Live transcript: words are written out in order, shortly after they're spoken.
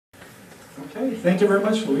Okay, thank you very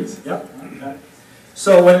much, Louise. Yep. Okay.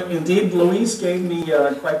 So indeed, Louise gave me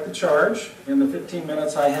quite the charge in the 15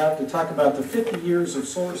 minutes I have to talk about the 50 years of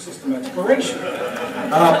solar system exploration.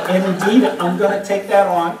 And indeed, I'm going to take that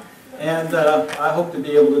on, and I hope to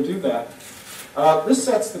be able to do that. This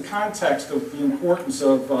sets the context of the importance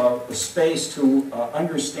of the space to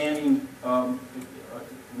understanding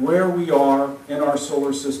where we are in our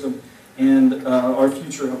solar system and our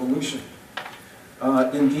future evolution.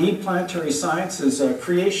 Indeed, planetary science is a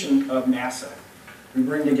creation of NASA. We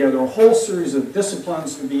bring together a whole series of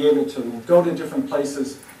disciplines to be able to go to different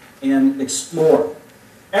places and explore.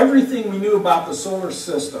 Everything we knew about the solar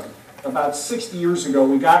system about 60 years ago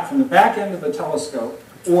we got from the back end of the telescope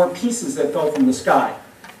or pieces that fell from the sky.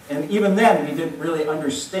 And even then we didn't really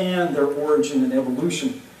understand their origin and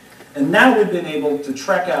evolution. And now we've been able to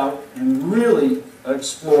trek out and really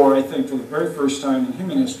explore, I think for the very first time in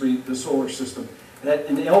human history, the solar system.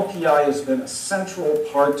 And LPI has been a central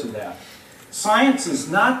part to that. Science is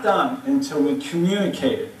not done until we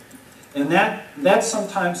communicate it. And that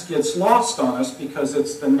sometimes gets lost on us because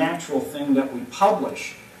it's the natural thing that we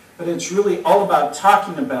publish. But it's really all about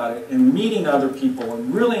talking about it and meeting other people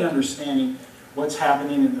and really understanding what's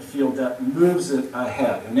happening in the field that moves it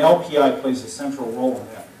ahead. And LPI plays a central role in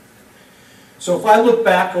that. So if I look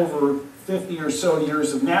back over 50 or so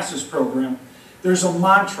years of NASA's program, there's a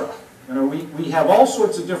mantra. You know, we have all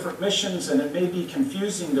sorts of different missions, and it may be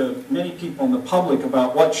confusing to many people in the public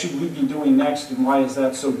about what should we be doing next and why is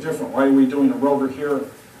that so different? Why are we doing a rover here,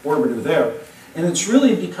 an orbiter there? And it's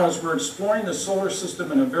really because we're exploring the solar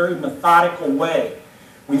system in a very methodical way.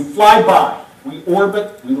 We fly by, we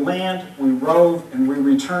orbit, we land, we rove, and we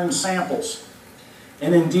return samples.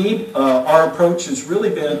 And indeed, our approach has really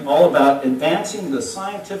been all about advancing the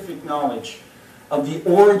scientific knowledge of the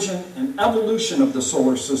origin and evolution of the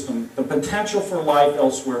solar system, the potential for life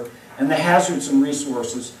elsewhere, and the hazards and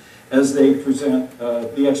resources as they present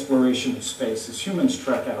the exploration of space as humans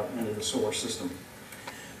trek out into the solar system.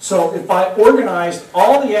 So if I organized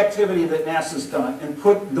all the activity that NASA's done and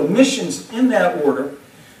put the missions in that order,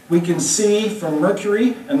 we can see from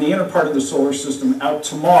Mercury and the inner part of the solar system out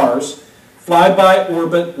to Mars, fly by,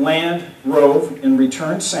 orbit, land, rove, and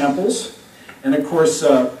return samples. And of course,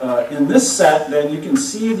 in this set, then you can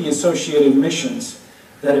see the associated missions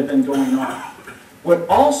that have been going on. What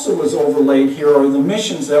also is overlaid here are the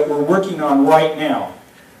missions that we're working on right now.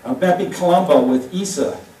 Bepi-Colombo with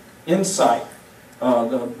ESA, InSight,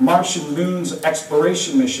 the Martian Moons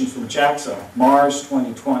exploration mission from JAXA, Mars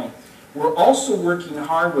 2020. We're also working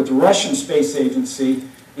hard with the Russian Space Agency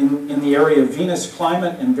in the area of Venus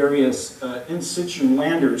climate and various in situ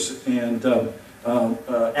landers and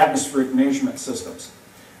atmospheric measurement systems.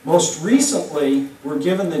 Most recently, we're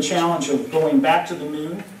given the challenge of going back to the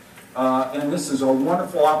moon, and this is a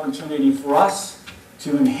wonderful opportunity for us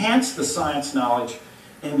to enhance the science knowledge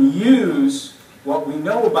and use what we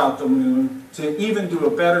know about the moon to even do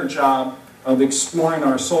a better job of exploring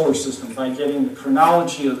our solar system by getting the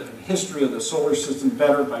chronology of the history of the solar system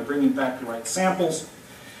better, by bringing back the right samples,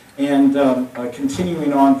 and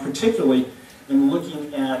continuing on particularly in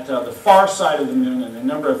looking at the far side of the moon and a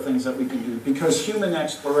number of things that we can do, because human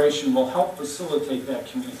exploration will help facilitate that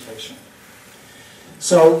communication.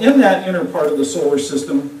 So in that inner part of the solar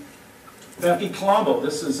system, Bepi-Colombo,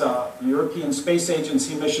 this is a European Space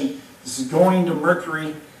Agency mission. This is going to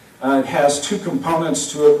Mercury. It has two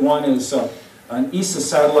components to it. One is an ESA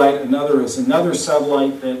satellite, another is another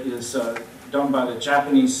satellite that is done by the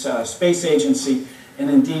Japanese Space Agency. And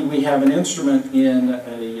indeed, we have an instrument in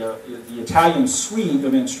the Italian suite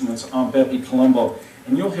of instruments on Bepi-Colombo.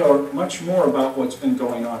 And you'll hear much more about what's been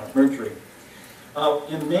going on at Mercury.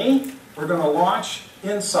 In May, we're going to launch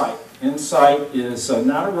InSight. InSight is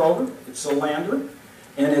not a rover, it's a lander.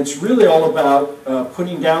 And it's really all about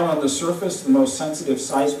putting down on the surface the most sensitive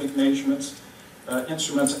seismic measurements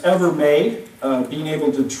instruments ever made, being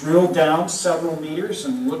able to drill down several meters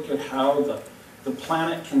and look at how the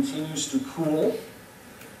planet continues to cool.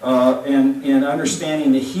 And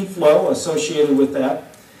understanding the heat flow associated with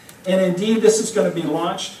that. And indeed, this is going to be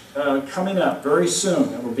launched coming up very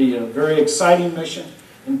soon. It will be a very exciting mission.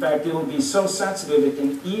 In fact, it will be so sensitive it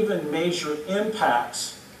can even measure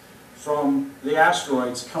impacts from the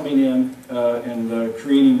asteroids coming in and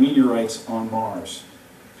creating meteorites on Mars.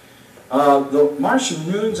 The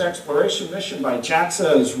Martian Moons exploration mission by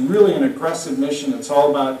JAXA is really an aggressive mission. It's all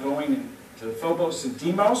about going to Phobos and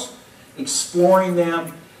Deimos, exploring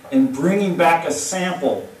them, and bringing back a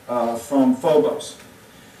sample from Phobos.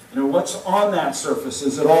 You know, what's on that surface?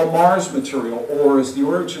 Is it all Mars material, or is the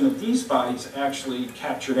origin of these bodies actually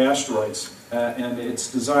captured asteroids? And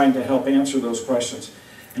it's designed to help answer those questions.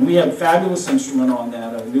 And we have a fabulous instrument on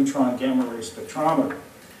that, a neutron gamma ray spectrometer.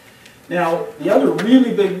 Now, the other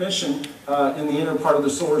really big mission in the inner part of the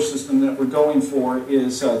solar system that we're going for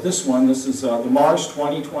is this one. This is the Mars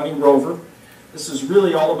 2020 rover. This is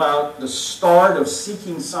really all about the start of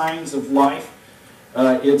seeking signs of life.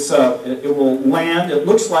 It will land, it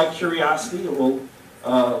looks like Curiosity. It will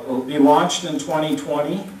be launched in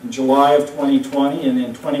 2020, in July of 2020, and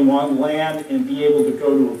in 21 land and be able to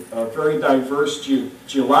go to very diverse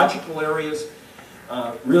geological areas,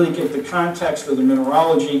 really get the context of the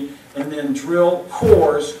mineralogy, and then drill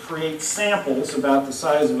cores, create samples about the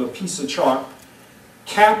size of a piece of chalk,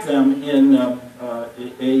 cap them in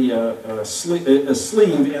a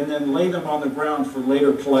sleeve, and then lay them on the ground for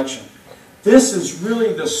later collection. This is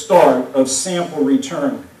really the start of sample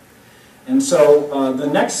return. And so the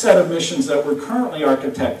next set of missions that we're currently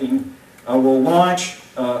architecting will launch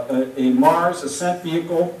a Mars ascent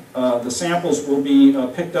vehicle. The samples will be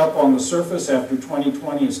picked up on the surface after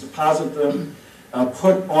 2020 is deposited them.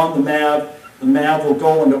 Put on the MAV. The MAV will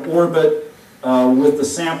go into orbit with the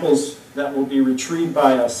samples that will be retrieved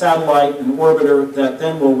by a satellite and orbiter that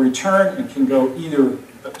then will return and can go either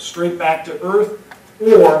straight back to Earth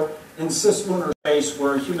or in cislunar space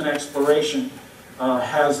where human exploration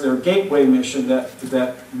has their gateway mission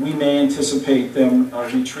that we may anticipate them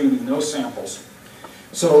retrieving those samples.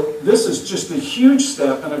 So this is just a huge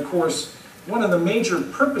step, and of course one of the major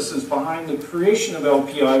purposes behind the creation of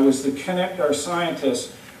LPI was to connect our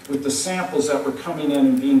scientists with the samples that were coming in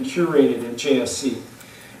and being curated at JSC.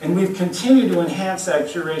 And we've continued to enhance that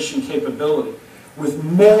curation capability with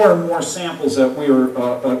more and more samples that we are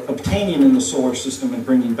obtaining in the solar system and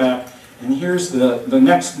bringing back. And here's the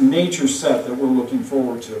next major set that we're looking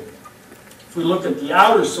forward to. If we look at the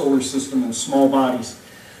outer solar system and small bodies,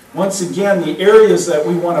 once again, the areas that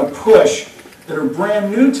we want to push that are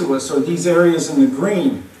brand new to us are these areas in the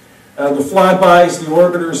green. The flybys, the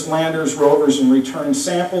orbiters, landers, rovers, and return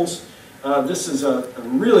samples. This is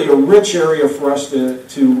really a rich area for us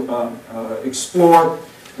to explore.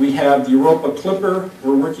 We have the Europa Clipper.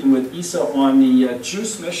 We're working with ESA on the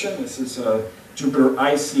JUICE mission. This is a Jupiter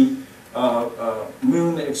Icy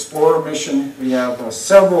Moon Explorer mission. We have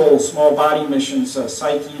several small body missions,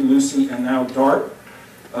 Psyche, Lucy, and now DART.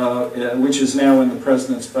 Which is now in the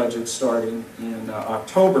President's budget starting in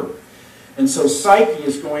October. And so Psyche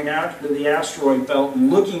is going out to the asteroid belt and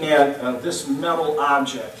looking at this metal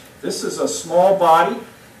object. This is a small body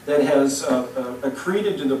that has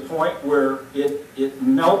accreted to the point where it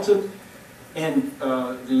melted and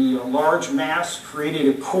the large mass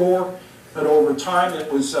created a core, but over time it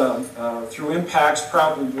was, through impacts,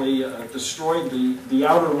 probably destroyed the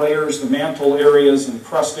outer layers, the mantle areas and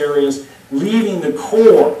crust areas, leaving the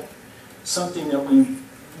core, something that we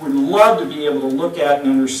would love to be able to look at and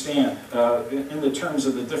understand in the terms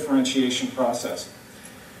of the differentiation process.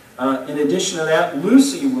 In addition to that,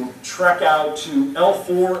 Lucy will trek out to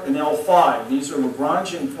L4 and L5. These are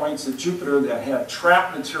Lagrangian points at Jupiter that have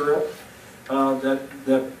trapped material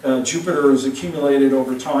that Jupiter has accumulated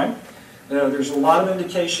over time. There's a lot of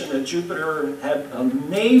indication that Jupiter had a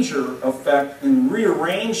major effect in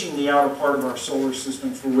rearranging the outer part of our solar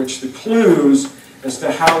system, for which the clues as to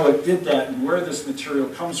how it did that and where this material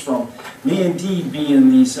comes from may indeed be in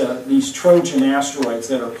these Trojan asteroids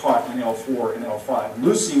that are caught in L4 and L5.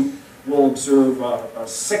 Lucy will observe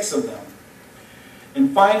 6 of them.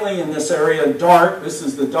 And finally, in this area, DART, this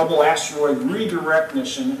is the Double Asteroid Redirect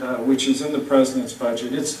mission, which is in the President's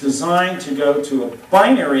budget. It's designed to go to a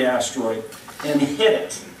binary asteroid and hit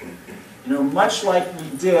it. You know, much like we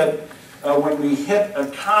did when we hit a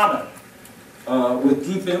comet with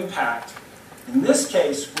deep impact. In this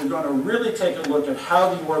case, we're going to really take a look at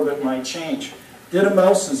how the orbit might change.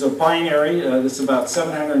 Didymos is a binary that's about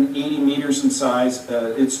 780 meters in size.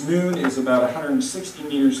 Its moon is about 160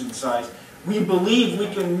 meters in size. We believe we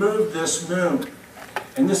can move this moon.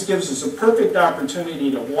 And this gives us a perfect opportunity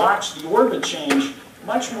to watch the orbit change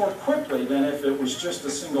much more quickly than if it was just a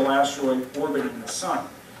single asteroid orbiting the sun.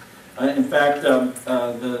 In fact,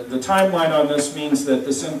 the timeline on this means that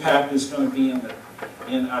this impact is going to be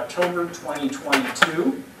in October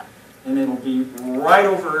 2022. And it'll be right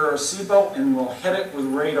over Arecibo, and we'll hit it with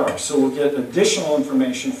radar. So we'll get additional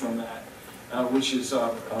information from that, which is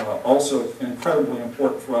also incredibly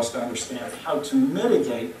important for us to understand how to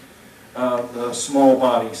mitigate the small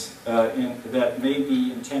bodies that may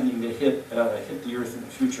be intending to hit the Earth in the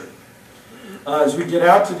future. As we get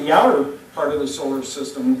out to the outer part of the solar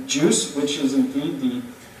system, JUICE, which is indeed the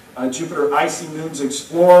Jupiter Icy Moons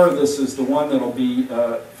Explorer. This is the one that will be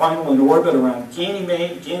final in orbit around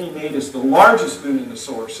Ganymede. Ganymede is the largest moon in the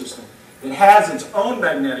solar system. It has its own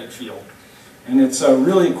magnetic field. And it's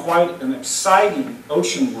really quite an exciting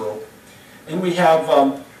ocean world. And we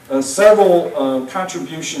have several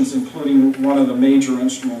contributions, including one of the major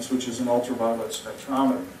instruments, which is an ultraviolet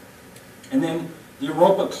spectrometer. And then the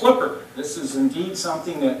Europa Clipper. This is indeed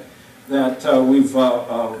something that we've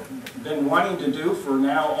been wanting to do for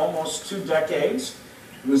now almost 2 decades.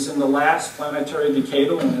 It was in the last planetary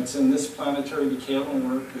decadal, and it's in this planetary decadal,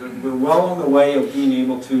 and we're well on the way of being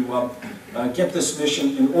able to get this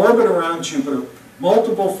mission in orbit around Jupiter,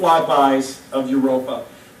 multiple flybys of Europa,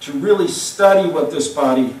 to really study what this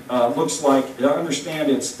body looks like, to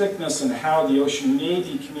understand its thickness and how the ocean may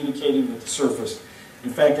be communicating with the surface. In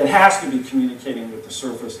fact, it has to be communicating with the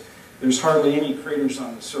surface. There's hardly any craters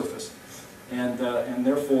on the surface. And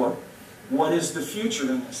therefore, what is the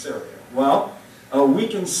future in this area? Well, we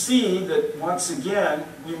can see that, once again,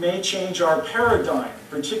 we may change our paradigm,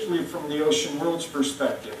 particularly from the ocean world's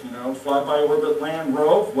perspective. You know, fly-by, orbit, land,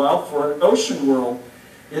 rove. Well, for an ocean world,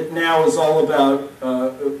 it now is all about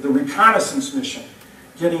the reconnaissance mission,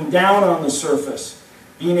 getting down on the surface,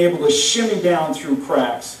 being able to shimmy down through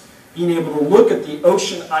cracks, being able to look at the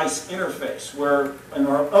ocean-ice interface, where in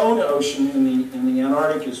our own ocean in the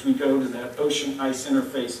Antarctic, as we go to that ocean-ice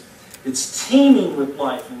interface, it's teeming with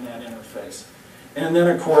life in that interface. And then,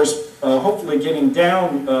 of course, hopefully getting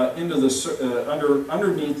down into the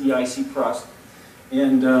underneath the icy crust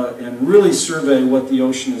and really survey what the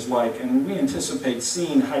ocean is like. And we anticipate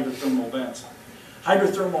seeing hydrothermal vents.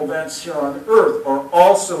 Hydrothermal vents here on Earth are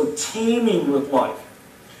also teeming with life.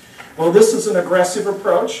 Well, this is an aggressive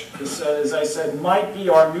approach. This, as I said, might be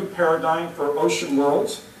our new paradigm for ocean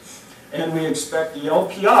worlds. And we expect the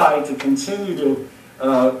LPI to continue to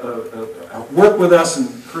work with us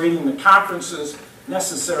in creating the conferences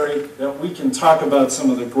necessary that we can talk about some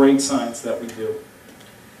of the great science that we do.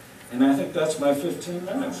 And I think that's my 15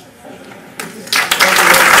 minutes.